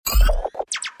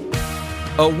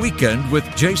A Weekend with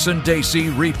Jason Dacey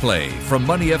replay from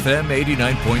Money FM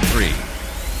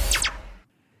 89.3.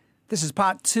 This is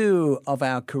part 2 of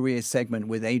our career segment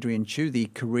with Adrian Choo,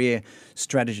 the career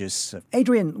strategist.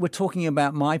 Adrian, we're talking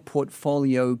about my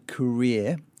portfolio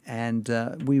career, and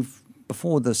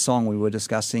before the song we were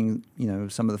discussing,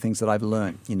 some of the things that I've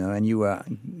learned, and you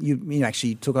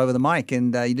actually took over the mic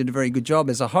and you did a very good job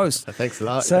as a host. Thanks a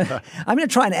lot. So I'm going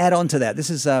to try and add on to that. This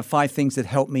is 5 things that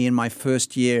helped me in my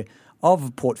first year of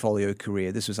a portfolio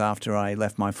career. This was after I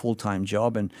left my full-time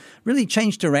job and really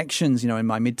changed directions, in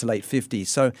my mid to late 50s.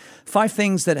 So 5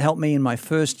 things that helped me in my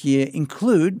first year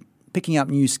include picking up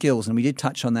new skills. And we did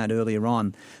touch on that earlier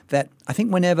on, that I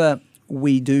think whenever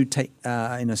we do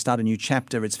start a new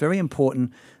chapter, it's very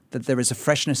important that there is a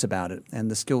freshness about it. And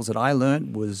the skills that I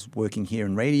learned was working here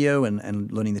in radio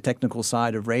and learning the technical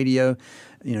side of radio,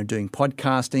 doing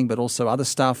podcasting, but also other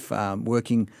stuff,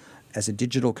 working as a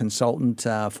digital consultant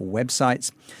for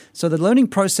websites. So the learning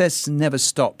process never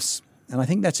stops. And I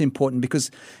think that's important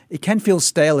because it can feel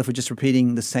stale if we're just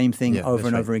repeating the same thing over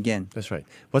and over again. That's right.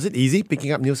 Was it easy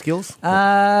picking up new skills?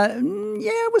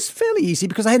 It was fairly easy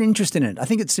because I had an interest in it. I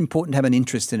think it's important to have an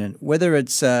interest in it, whether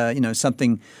it's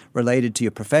something related to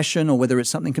your profession or whether it's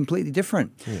something completely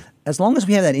different. Yeah. As long as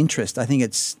we have that interest, I think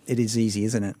it is easy,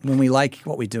 isn't it? When we like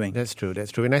what we're doing. That's true.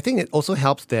 And I think it also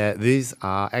helps that these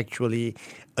are actually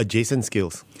adjacent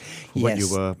skills, what you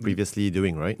were previously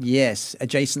doing, right? Yes,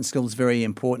 adjacent skills very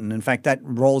important. In fact, that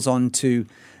rolls on to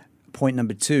point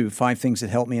number 2, 5 things that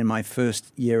helped me in my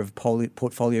first year of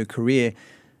portfolio career.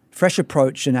 Fresh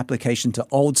approach and application to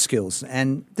old skills.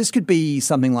 And this could be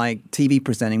something like TV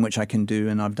presenting, which I can do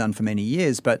and I've done for many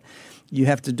years, but you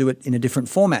have to do it in a different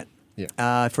format.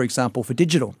 Yeah. For example, for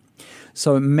digital.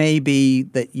 So it may be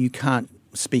that you can't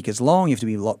speak as long. You have to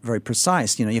be very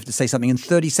precise. You have to say something in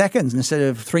 30 seconds instead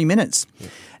of 3 minutes. Yeah.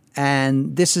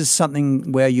 And this is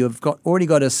something where you've already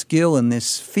got a skill in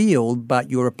this field, but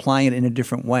you're applying it in a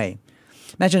different way.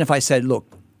 Imagine if I said, look,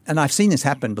 and I've seen this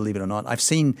happen, believe it or not. I've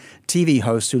seen TV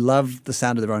hosts who love the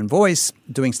sound of their own voice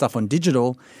doing stuff on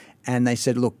digital, and they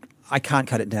said, look, I can't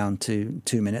cut it down to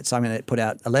 2 minutes. I'm going to put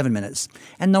out 11 minutes.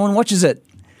 And no one watches it.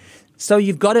 So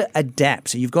you've got to adapt.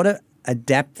 So you've got to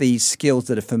adapt these skills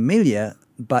that are familiar,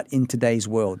 but in today's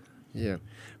world. Yeah.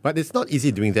 But it's not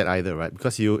easy doing that either, right?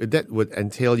 Because that would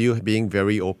entail you being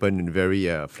very open and very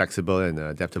flexible and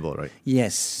adaptable, right?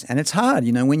 Yes. And it's hard,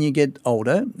 when you get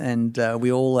older and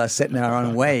we all are set in our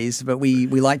own ways, but we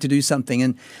like to do something.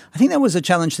 And I think that was a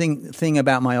challenging thing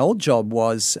about my old job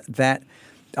was that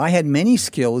I had many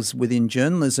skills within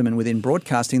journalism and within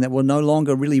broadcasting that were no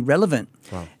longer really relevant.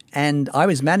 Wow. And I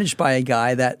was managed by a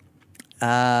guy that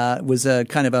was a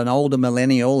kind of an older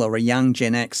millennial or a young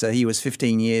Gen Xer. He was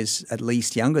 15 years at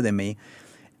least younger than me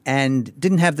and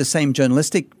didn't have the same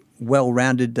journalistic,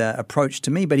 well-rounded approach to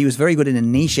me, but he was very good in a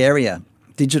niche area,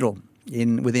 digital,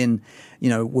 within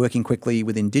working quickly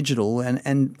within digital.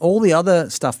 And all the other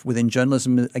stuff within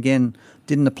journalism, again,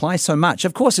 didn't apply so much.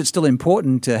 Of course, it's still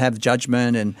important to have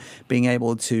judgment and being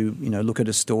able to, look at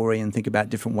a story and think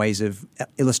about different ways of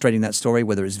illustrating that story,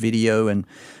 whether it's video and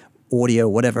audio,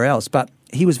 whatever else. But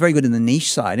he was very good in the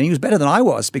niche side, and he was better than I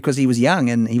was because he was young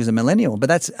and he was a millennial. But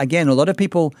that's, again, a lot of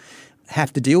people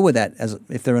have to deal with that as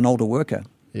if they're an older worker.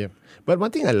 Yeah. But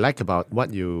one thing I like about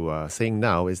what you are saying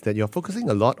now is that you're focusing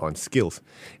a lot on skills.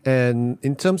 And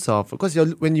in terms of, because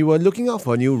when you were looking out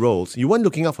for new roles, you weren't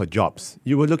looking out for jobs.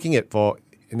 You were looking at, for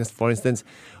instance,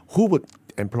 who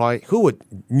would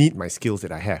need my skills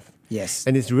that I have. Yes.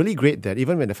 And it's really great that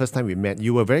even when the first time we met,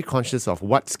 you were very conscious of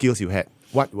what skills you had,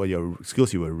 what were your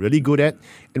skills you were really good at,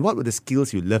 and what were the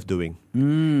skills you loved doing.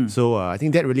 So I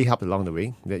think that really helped along the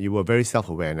way, that you were very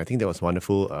self-aware. And I think that was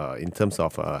wonderful in terms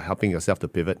of helping yourself to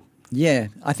pivot. Yeah,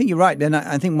 I think you're right. And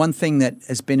I think one thing that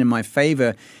has been in my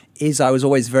favor is I was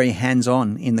always very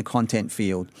hands-on in the content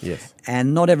field. Yes.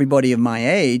 And not everybody of my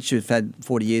age who've had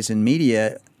 40 years in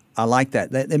media are like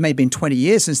that. There may have been 20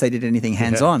 years since they did anything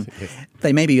hands-on. Yes.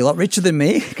 They may be a lot richer than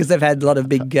me because they've had a lot of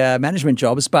big management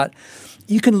jobs, but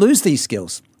you can lose these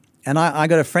skills. And I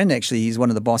got a friend, actually, he's one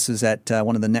of the bosses at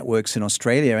one of the networks in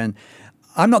Australia, and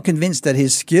I'm not convinced that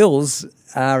his skills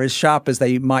are as sharp as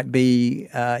they might be,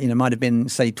 might have been,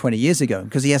 say, 20 years ago,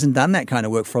 because he hasn't done that kind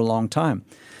of work for a long time.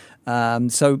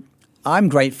 So I'm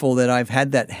grateful that I've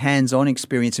had that hands-on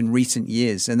experience in recent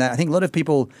years. And I think a lot of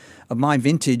people of my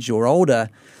vintage or older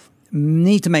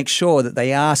need to make sure that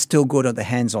they are still good at the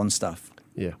hands-on stuff.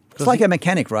 Yeah. It's like a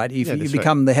mechanic, right? If you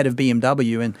become the head of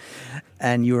BMW,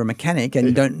 and you're a mechanic and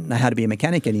you don't know how to be a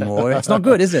mechanic anymore, it's not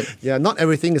good, is it? Yeah, not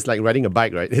everything is like riding a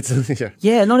bike, right? It's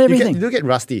Yeah, not everything. You do get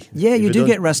rusty. Yeah, if you do don't-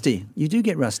 get rusty. You do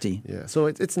get rusty. Yeah, so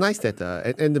it's nice that,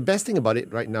 and the best thing about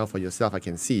it right now for yourself, I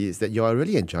can see, is that you're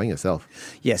really enjoying yourself.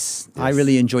 Yes, I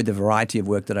really enjoyed the variety of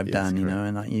work that I've done, you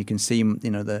correct. know, and you can see,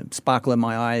 you know, the sparkle in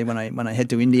my eye when I head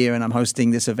to India and I'm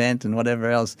hosting this event and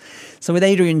whatever else. So with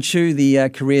Adrian Choo, the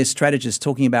career strategist,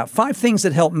 talking about 5 things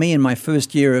that helped me in my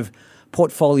first year of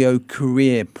portfolio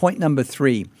career. Point number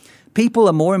 3, people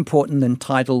are more important than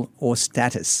title or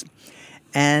status.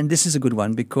 And this is a good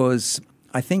one because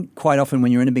I think quite often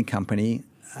when you're in a big company,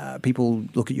 people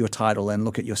look at your title and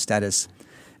look at your status.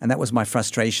 And that was my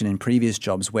frustration in previous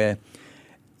jobs where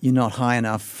you're not high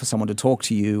enough for someone to talk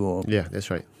to you. Or Yeah, that's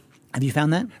right. have you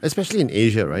found that? Especially in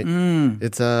Asia, right?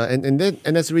 It's and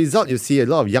as a result, you see a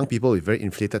lot of young people with very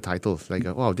inflated titles. Like,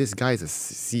 wow, this guy is a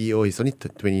CEO. He's only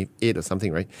 28 or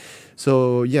something, right?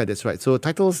 So yeah, that's right. So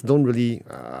titles don't really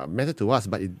matter to us,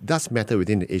 but it does matter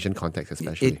within the Asian context,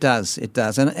 especially. It does,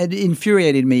 and it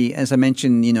infuriated me. As I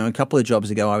mentioned, you know, a couple of jobs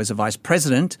ago, I was a vice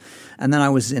president, and then I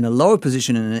was in a lower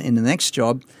position in the next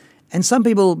job. And some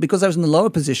people, because I was in the lower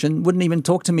position, wouldn't even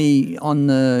talk to me on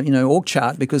the org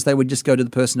chart because they would just go to the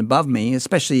person above me,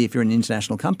 especially if you're an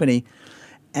international company.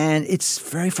 And it's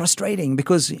very frustrating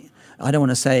because I don't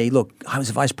want to say, look, I was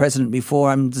a vice president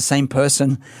before. I'm the same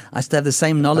person. I still have the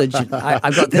same knowledge.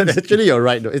 I've got things. Actually, you're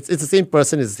right. Though. It's the same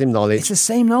person. It's the same knowledge. It's the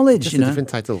same knowledge, just you know. a different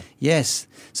title. Yes.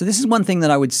 So this is one thing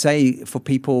that I would say for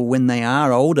people when they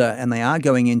are older and they are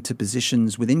going into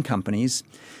positions within companies,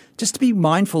 just to be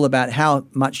mindful about how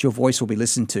much your voice will be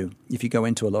listened to if you go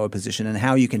into a lower position and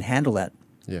how you can handle that.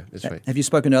 Yeah, that's right. Have you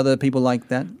spoken to other people like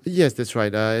that? Yes, that's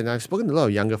right. And I've spoken to a lot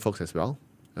of younger folks as well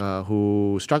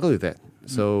who struggle with that.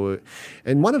 So,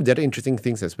 and one of the other interesting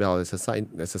things as well, as a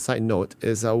side note,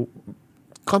 is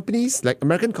companies, like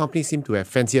American companies, seem to have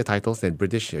fancier titles than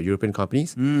British or European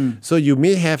companies. So you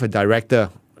may have a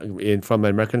director from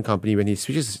an American company, when he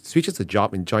switches a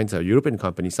job and joins a European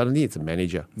company, suddenly it's a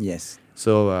manager. Yes.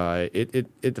 So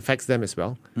it affects them as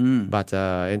well, but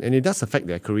and it does affect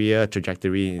their career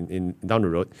trajectory in down the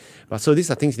road. But so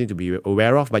these are things you need to be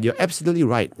aware of. But you're absolutely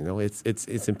right. You know,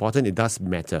 it's important. It does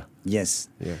matter. Yes.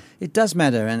 Yeah. It does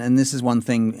matter, and this is one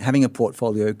thing. Having a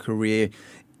portfolio career,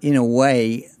 in a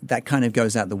way, that kind of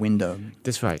goes out the window.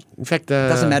 That's right. In fact, It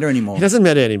doesn't matter anymore. It doesn't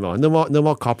matter anymore. No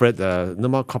more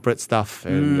corporate stuff,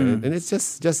 and it's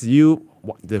just you,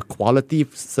 the quality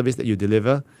of service that you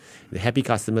deliver, the happy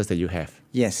customers that you have.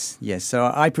 Yes.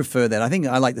 So I prefer that. I think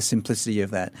I like the simplicity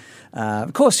of that.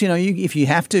 Of course, if you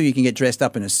have to, you can get dressed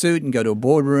up in a suit and go to a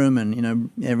boardroom, and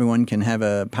everyone can have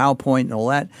a PowerPoint and all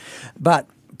that. But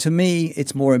to me,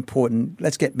 it's more important.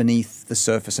 Let's get beneath the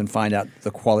surface and find out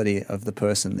the quality of the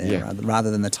person there,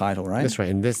 rather than the title, right? That's right.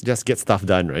 And let's just get stuff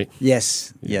done, right?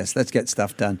 Yes. Let's get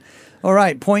stuff done. All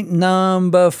right. Point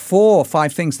number 4,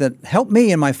 5 things that helped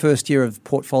me in my first year of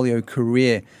portfolio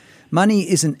career.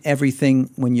 Money isn't everything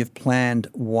when you've planned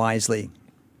wisely.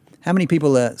 How many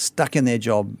people are stuck in their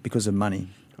job because of money?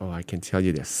 Oh, I can tell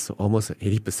you there's almost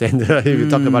 80% if you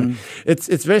talk about it.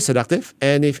 It's very seductive,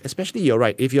 and especially you're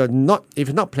right, if you're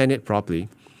not planned it properly,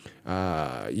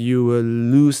 you will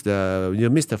miss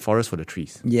the forest for the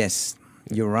trees. Yes,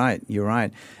 you're right.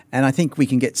 And I think we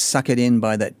can get suckered in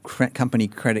by that company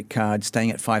credit card,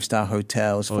 staying at 5-star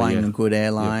hotels, flying in good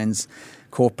airlines,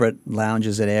 corporate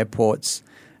lounges at airports,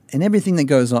 and everything that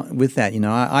goes on with that.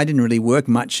 I didn't really work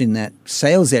much in that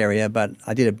sales area, but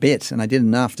I did a bit, and I did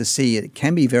enough to see it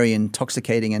can be very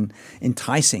intoxicating and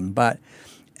enticing. But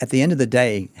at the end of the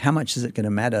day, how much is it going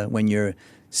to matter when you're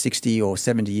 60 or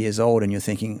 70 years old and you're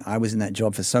thinking, I was in that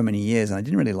job for so many years and I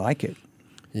didn't really like it?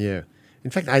 Yeah. In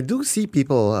fact, I do see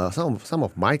people, some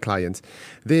of my clients,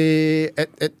 they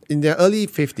in their early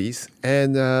 50s,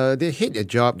 and they hate their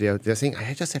job. They're saying,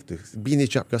 I just have to be in this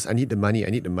job because I need the money.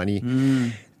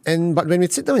 But when we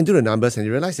sit down and do the numbers and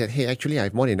you realize that, hey, actually I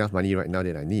have more than enough money right now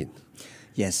that I need.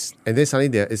 Yes. And then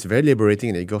suddenly it's very liberating,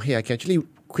 and they go, hey, I can actually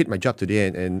quit my job today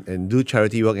and do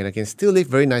charity work, and I can still live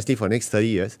very nicely for the next 30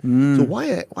 years. So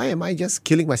why am I just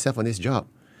killing myself on this job?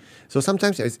 So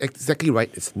sometimes it's exactly right.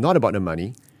 It's not about the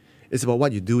money. It's about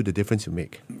what you do, the difference you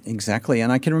make. Exactly.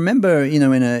 And I can remember,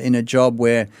 in a job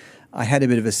where I had a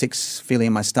bit of a sick feeling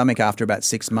in my stomach after about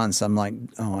 6 months. I'm like,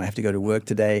 I have to go to work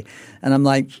today. And I'm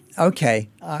like, okay,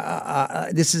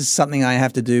 this is something I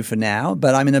have to do for now,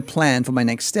 but I'm in a plan for my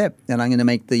next step. And I'm going to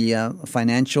make the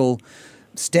financial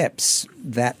steps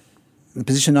that the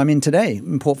position I'm in today,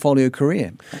 in portfolio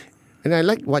career. And I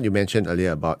like what you mentioned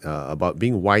earlier about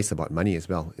being wise about money as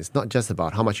well. It's not just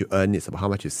about how much you earn; it's about how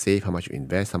much you save, how much you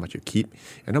invest, how much you keep,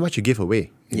 and how much you give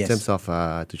away in terms of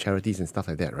to charities and stuff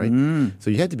like that, right? So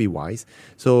you have to be wise.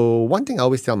 So one thing I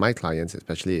always tell my clients,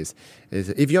 especially, is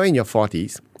if you're in your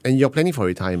 40s and you're planning for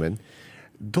retirement,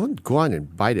 don't go out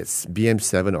and buy that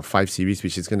BM7 or 5 Series,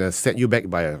 which is going to set you back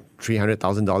by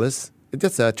 $300,000.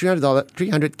 That's a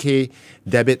 $300K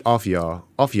debit off your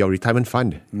retirement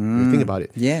fund. You think about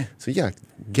it. Yeah. So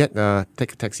take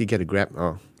a taxi, get a Grab.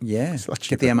 Oh, Yeah, it's a lot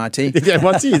get the cheaper. MRT. The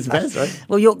MRT is best, right?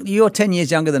 Well, you're 10 years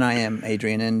younger than I am,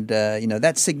 Adrian, and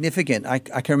that's significant. I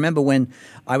can remember when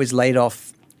I was laid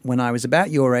off when I was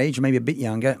about your age, maybe a bit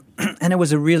younger, and it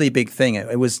was a really big thing.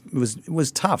 It was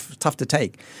tough to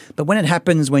take. But when it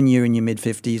happens when you're in your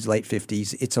mid-50s, late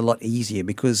 50s, it's a lot easier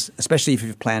because, especially if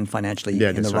you've planned financially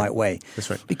in the right way. That's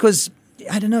right. Because,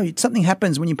 I don't know, something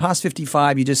happens when you pass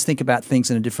 55, you just think about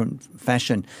things in a different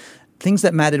fashion. Things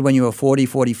that mattered when you were 40,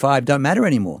 45 don't matter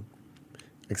anymore.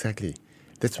 Exactly.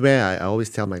 That's where I always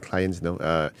tell my clients,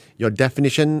 your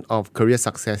definition of career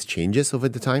success changes over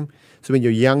the time. So when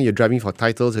you're young, you're driving for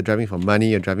titles, you're driving for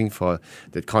money, you're driving for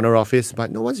the corner office.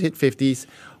 But once you hit 50s,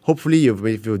 hopefully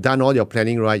if you've done all your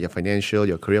planning right, your financial,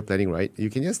 your career planning right, you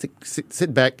can just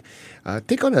sit back,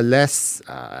 take on a less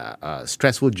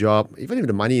stressful job. Even if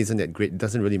the money isn't that great, it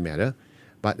doesn't really matter.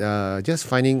 But just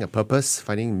finding a purpose,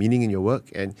 finding meaning in your work,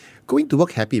 and going to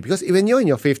work happy. Because when you're in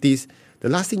your 50s, the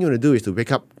last thing you want to do is to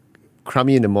wake up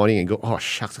crummy in the morning and go, oh,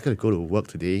 shucks, I got to go to work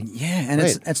today. Yeah, and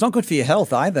Right. it's not good for your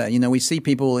health either. We see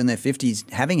people in their 50s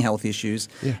having health issues,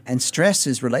 and stress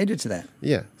is related to that.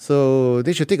 Yeah, so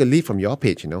they should take a leap from your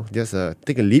page, just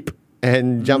take a leap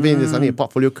and jump into something. A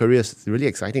portfolio career is really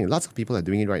exciting. Lots of people are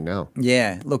doing it right now.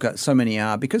 Yeah, look, so many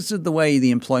are. Because of the way the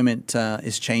employment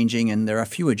is changing and there are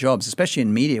fewer jobs, especially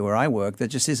in media where I work, there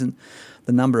just isn't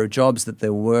the number of jobs that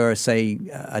there were, say,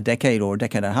 a decade or a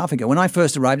decade and a half ago. When I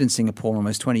first arrived in Singapore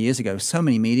almost 20 years ago, so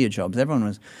many media jobs. Everyone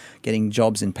was getting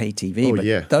jobs in pay TV. Oh, but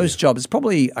yeah, those jobs,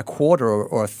 probably a quarter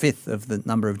or a fifth of the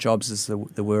number of jobs as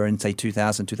there were in, say,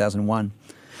 2000, 2001.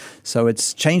 So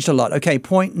it's changed a lot. Okay,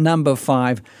 point number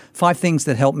 5. 5 things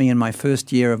that helped me in my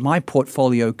first year of my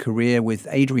portfolio career with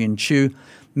Adrian Choo.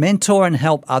 Mentor and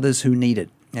help others who need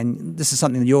it. And this is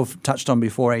something that you've touched on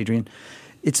before, Adrian.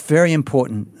 It's very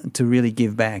important to really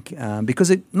give back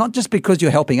because not just because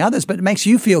you're helping others, but it makes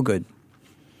you feel good.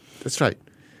 That's right.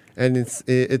 And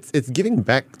it's giving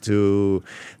back to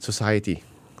society,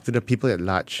 to the people at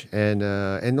large, and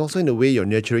also in a way you're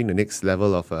nurturing the next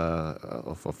level of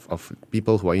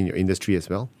people who are in your industry as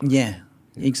well. Yeah,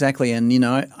 exactly. And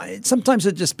sometimes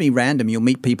it'll just be random. You'll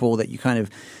meet people that you kind of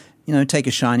take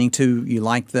a shining to. You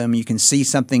like them. You can see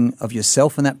something of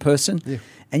yourself in that person. Yeah.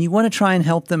 And you want to try and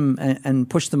help them and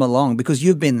push them along because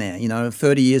you've been there.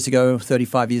 30 years ago,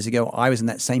 35 years ago, I was in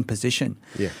that same position.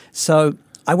 Yeah. So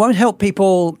I won't help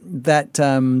people that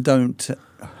don't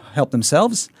help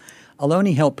themselves. I'll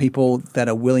only help people that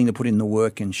are willing to put in the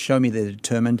work and show me they're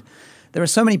determined. There are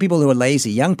so many people who are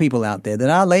lazy, young people out there that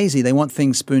are lazy. They want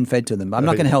things spoon-fed to them. I'm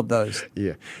not going to help those.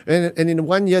 Yeah. And in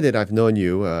 1 year that I've known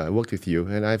you, worked with you,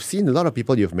 and I've seen a lot of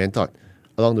people you've mentored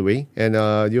along the way, and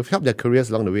you've helped their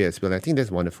careers along the way as well. I think that's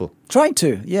wonderful. Tried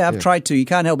to. Yeah, I've tried to. You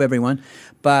can't help everyone.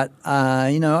 But,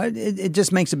 it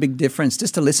just makes a big difference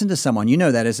just to listen to someone. You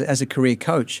know that as a career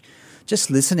coach,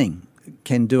 just listening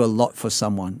can do a lot for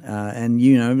someone. And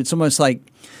it's almost like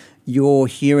you're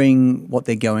hearing what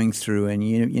they're going through, and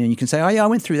you can say, "Oh yeah, I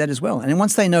went through that as well." And then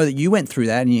once they know that you went through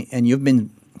that and you've been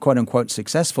quote unquote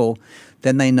successful,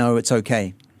 then they know it's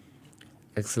okay.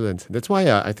 Excellent. That's why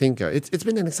I think it's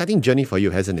been an exciting journey for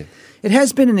you, hasn't it? It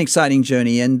has been an exciting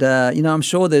journey, and I'm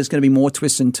sure there's going to be more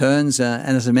twists and turns.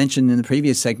 And as I mentioned in the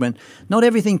previous segment, not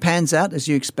everything pans out as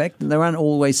you expect. There aren't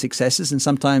always successes, and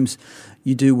sometimes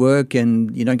you do work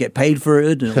and you don't get paid for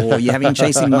it, or you're having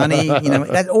chasing money.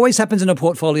 That always happens in a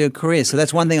portfolio career. So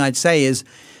that's one thing I'd say is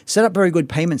set up very good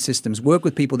payment systems. Work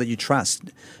with people that you trust.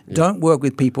 Yeah. Don't work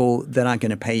with people that aren't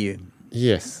going to pay you.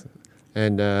 Yes.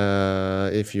 And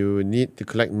if you need to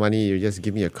collect money, you just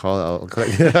give me a call. I'll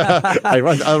collect.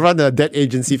 I'll run a debt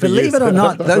agency for you. Believe it or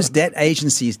not, those debt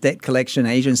collection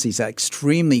agencies are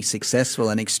extremely successful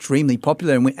and extremely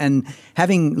popular. And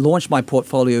having launched my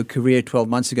portfolio career 12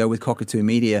 months ago with Cockatoo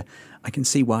Media, I can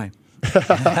see why.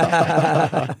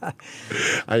 I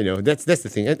know that's the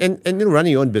thing, and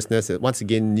running your own business, once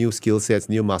again, new skill sets,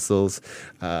 new muscles.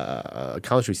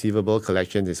 Accounts receivable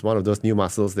collections is one of those new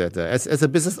muscles that, as a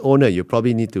business owner, you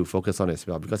probably need to focus on as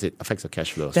well because it affects your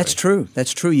cash flows. That's true.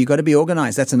 That's true. You got to be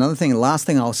organized. That's another thing. The last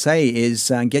thing I'll say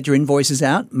is get your invoices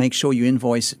out. Make sure you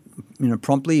invoice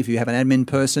promptly. If you have an admin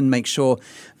person, make sure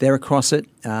they're across it.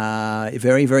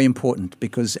 Very, very important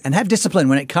and have discipline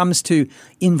when it comes to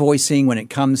invoicing, when it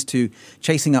comes to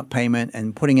chasing up payment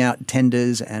and putting out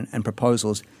tenders and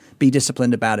proposals. Be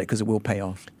disciplined about it because it will pay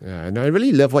off. Yeah, and I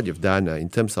really love what you've done in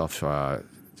terms of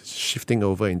shifting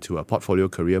over into a portfolio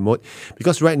career mode,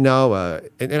 because right now,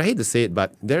 and I hate to say it,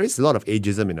 but there is a lot of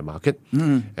ageism in the market.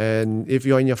 And if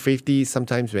you're in your 50s,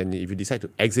 sometimes if you decide to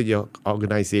exit your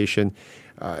organization,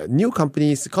 new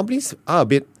companies are a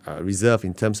bit reserved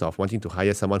in terms of wanting to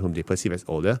hire someone whom they perceive as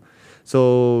older.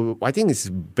 So I think it's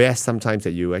best sometimes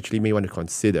that you actually may want to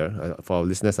consider, for our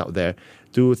listeners out there,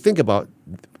 to think about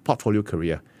portfolio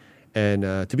career and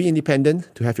to be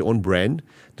independent, to have your own brand,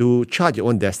 to chart your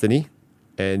own destiny,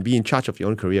 and be in charge of your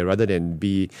own career rather than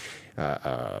be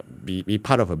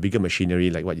part of a bigger machinery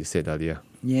like what you said earlier.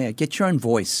 Yeah, get your own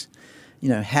voice.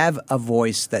 Have a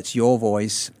voice that's your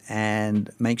voice and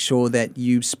make sure that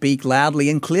you speak loudly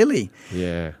and clearly.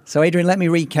 Yeah. So, Adrian, let me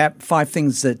recap 5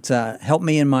 things that helped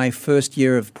me in my first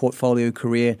year of portfolio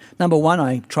career. Number 1,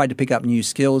 I tried to pick up new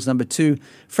skills. Number 2,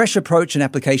 fresh approach and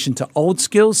application to old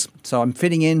skills. So I'm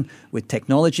fitting in with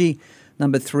technology.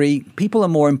 Number 3, people are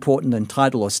more important than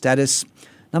title or status.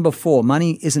 Number 4,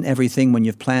 money isn't everything when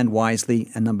you've planned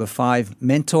wisely. And number 5,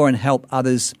 mentor and help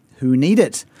others who need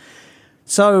it.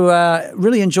 So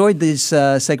really enjoyed these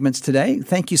segments today.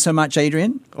 Thank you so much,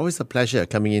 Adrian. Always a pleasure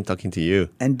coming in, talking to you.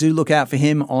 And do look out for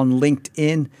him on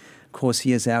LinkedIn. Of course,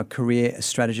 he is our career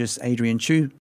strategist, Adrian Choo.